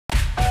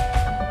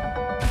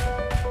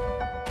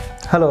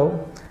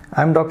Hello,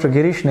 I'm Dr.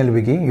 Girish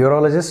Nelivigi,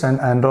 Urologist and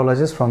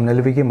Andrologist from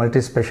Nelivigi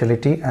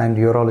Multispeciality and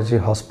Urology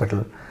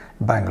Hospital,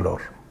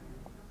 Bangalore.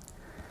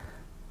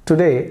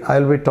 Today,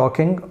 I'll be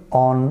talking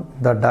on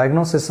the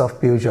diagnosis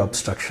of PUJ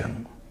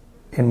obstruction.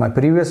 In my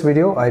previous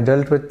video, I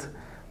dealt with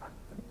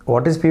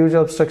what is PUJ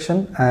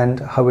obstruction and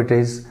how it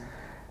is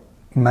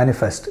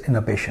manifest in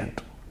a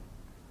patient.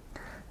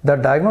 The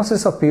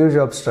diagnosis of PUJ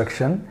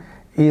obstruction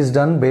is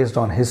done based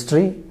on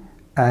history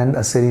and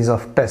a series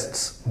of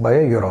tests by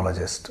a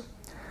urologist.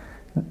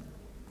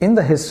 In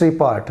the history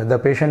part, the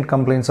patient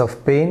complains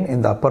of pain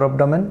in the upper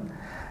abdomen,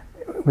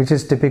 which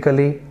is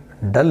typically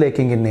dull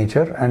aching in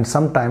nature and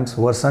sometimes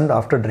worsened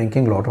after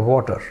drinking a lot of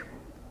water.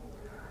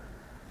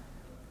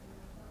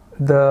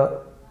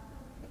 The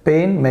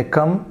pain may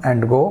come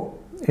and go.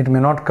 It may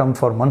not come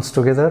for months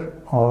together,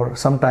 or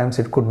sometimes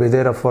it could be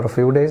there for a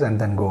few days and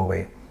then go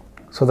away.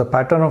 So the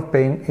pattern of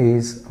pain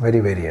is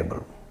very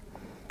variable.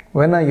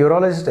 When a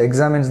urologist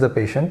examines the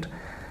patient,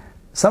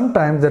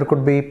 sometimes there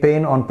could be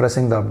pain on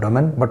pressing the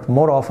abdomen, but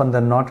more often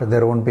than not,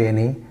 there won't be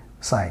any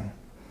sign.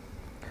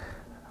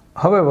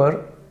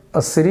 However,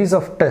 a series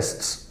of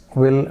tests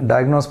will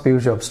diagnose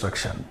PUJ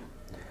obstruction.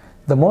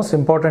 The most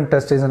important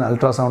test is an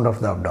ultrasound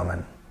of the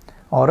abdomen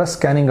or a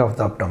scanning of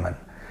the abdomen.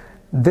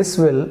 This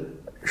will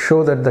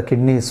show that the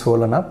kidney is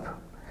swollen up.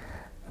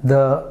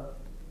 The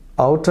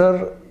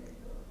outer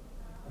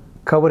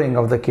covering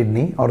of the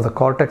kidney or the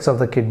cortex of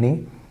the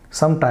kidney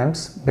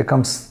sometimes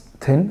becomes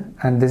thin,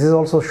 and this is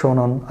also shown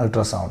on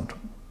ultrasound.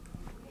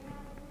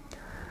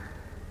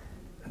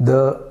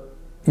 The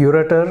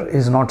ureter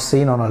is not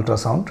seen on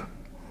ultrasound,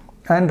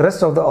 and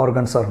rest of the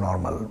organs are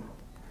normal.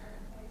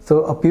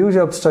 So a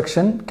PUJ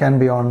obstruction can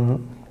be on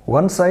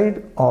one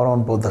side or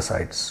on both the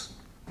sides.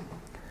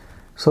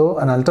 So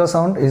an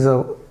ultrasound is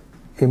an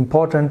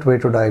important way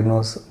to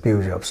diagnose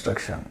PUJ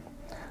obstruction.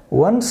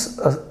 Once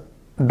a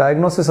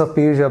diagnosis of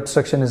PUJ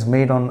obstruction is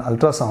made on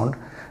ultrasound,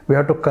 we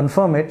have to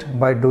confirm it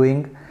by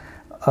doing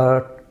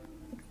a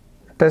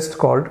test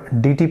called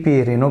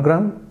DTPA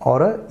renogram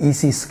or a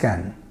EC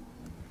scan.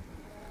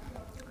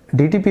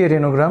 DTPA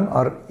renogram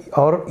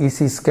or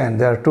EC scan,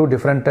 there are two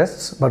different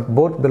tests, but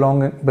both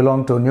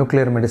belong to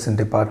nuclear medicine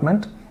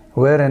department,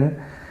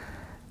 wherein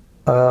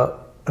a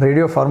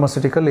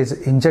radiopharmaceutical is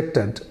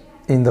injected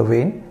in the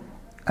vein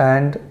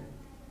and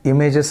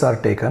images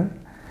are taken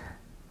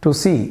to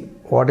see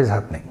what is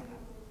happening.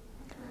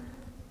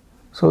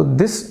 So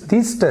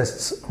these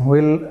tests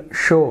will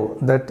show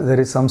that there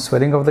is some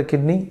swelling of the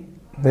kidney.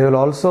 They will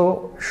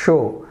also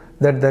show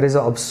that there is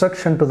an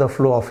obstruction to the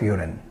flow of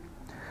urine,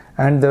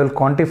 and they will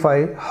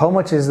quantify how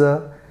much is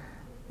the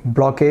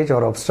blockage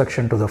or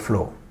obstruction to the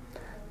flow.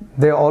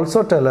 They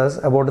also tell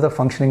us about the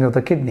functioning of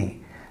the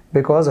kidney,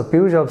 because a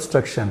PUJ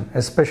obstruction,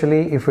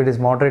 especially if it is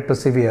moderate to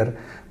severe,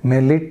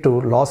 may lead to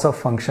loss of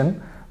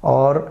function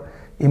or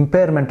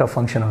impairment of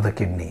function of the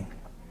kidney.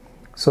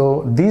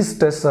 So these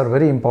tests are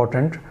very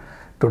important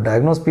to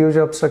diagnose PUJ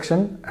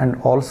obstruction and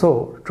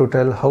also to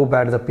tell how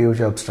bad the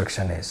PUJ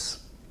obstruction is.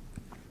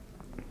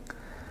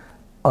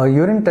 A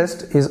urine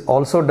test is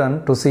also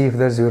done to see if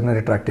there is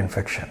urinary tract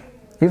infection.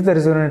 If there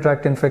is urinary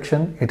tract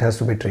infection, it has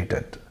to be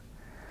treated.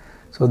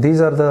 So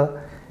these are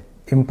the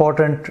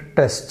important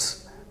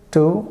tests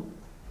to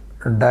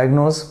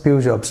diagnose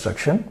PUJ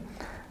obstruction.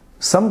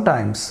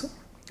 Sometimes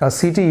a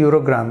CT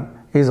urogram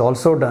is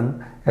also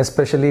done,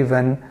 especially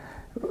when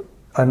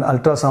an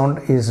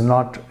ultrasound is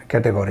not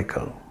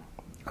categorical.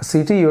 A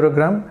CT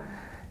urogram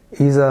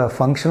is a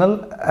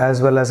functional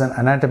as well as an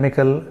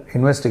anatomical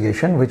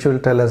investigation which will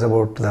tell us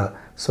about the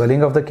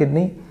swelling of the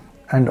kidney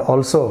and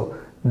also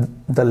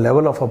the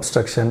level of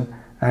obstruction,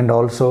 and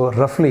also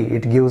roughly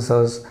it gives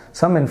us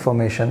some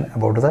information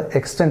about the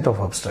extent of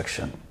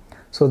obstruction.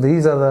 So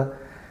these are the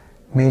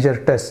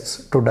major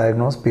tests to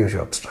diagnose PUJ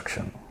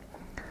obstruction.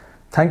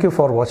 Thank you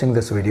for watching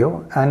this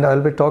video, and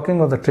I'll be talking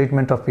of the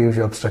treatment of PUJ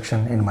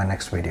obstruction in my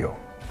next video.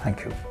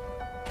 Thank you.